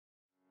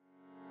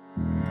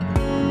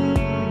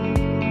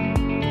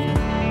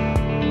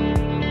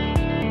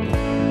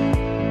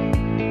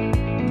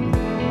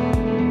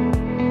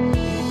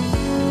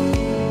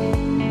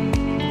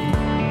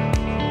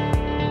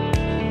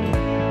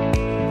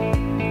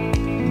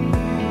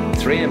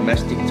3M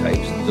Mastic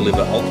tapes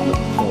deliver ultimate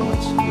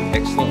performance with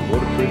excellent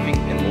waterproofing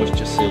and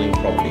moisture sealing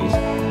properties,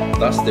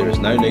 thus there is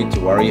no need to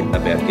worry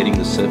about getting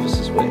the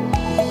surfaces wet.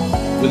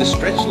 With a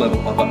stretch level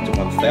of up to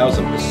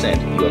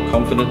 1000%, you are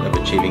confident of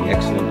achieving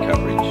excellent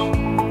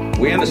coverage.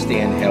 We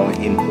understand how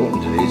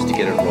important it is to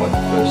get it right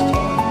the first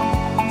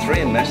time.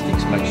 3M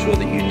Mastics make sure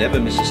that you never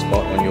miss a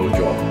spot on your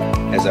job,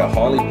 as our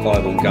highly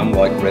pliable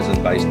gum-like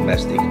resin-based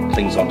mastic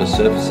clings onto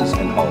surfaces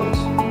and holes.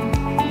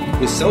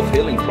 With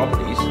self-healing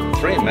properties,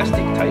 3M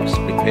Mastic tapes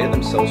repair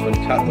themselves when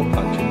cut or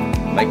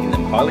punctured, making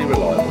them highly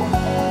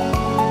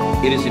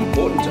reliable. It is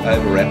important to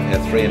overwrap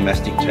our 3M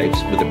Mastic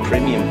tapes with a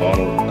premium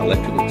vinyl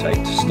electrical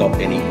tape to stop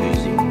any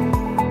oozing.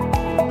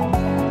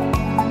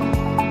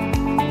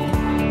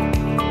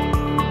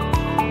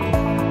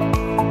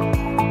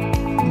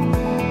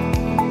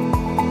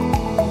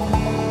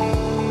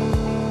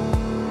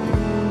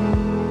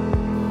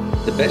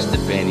 The best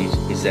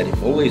advantage is that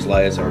if all these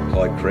layers are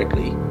applied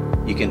correctly,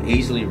 you can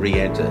easily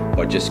re-enter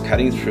by just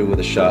cutting through with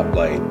a sharp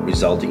blade,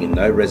 resulting in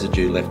no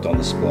residue left on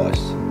the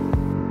splice.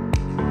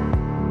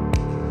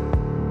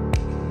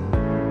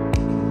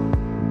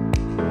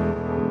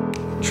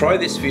 Try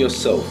this for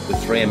yourself with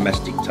 3M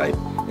Mastic tape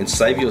and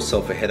save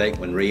yourself a headache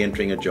when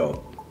re-entering a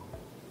job.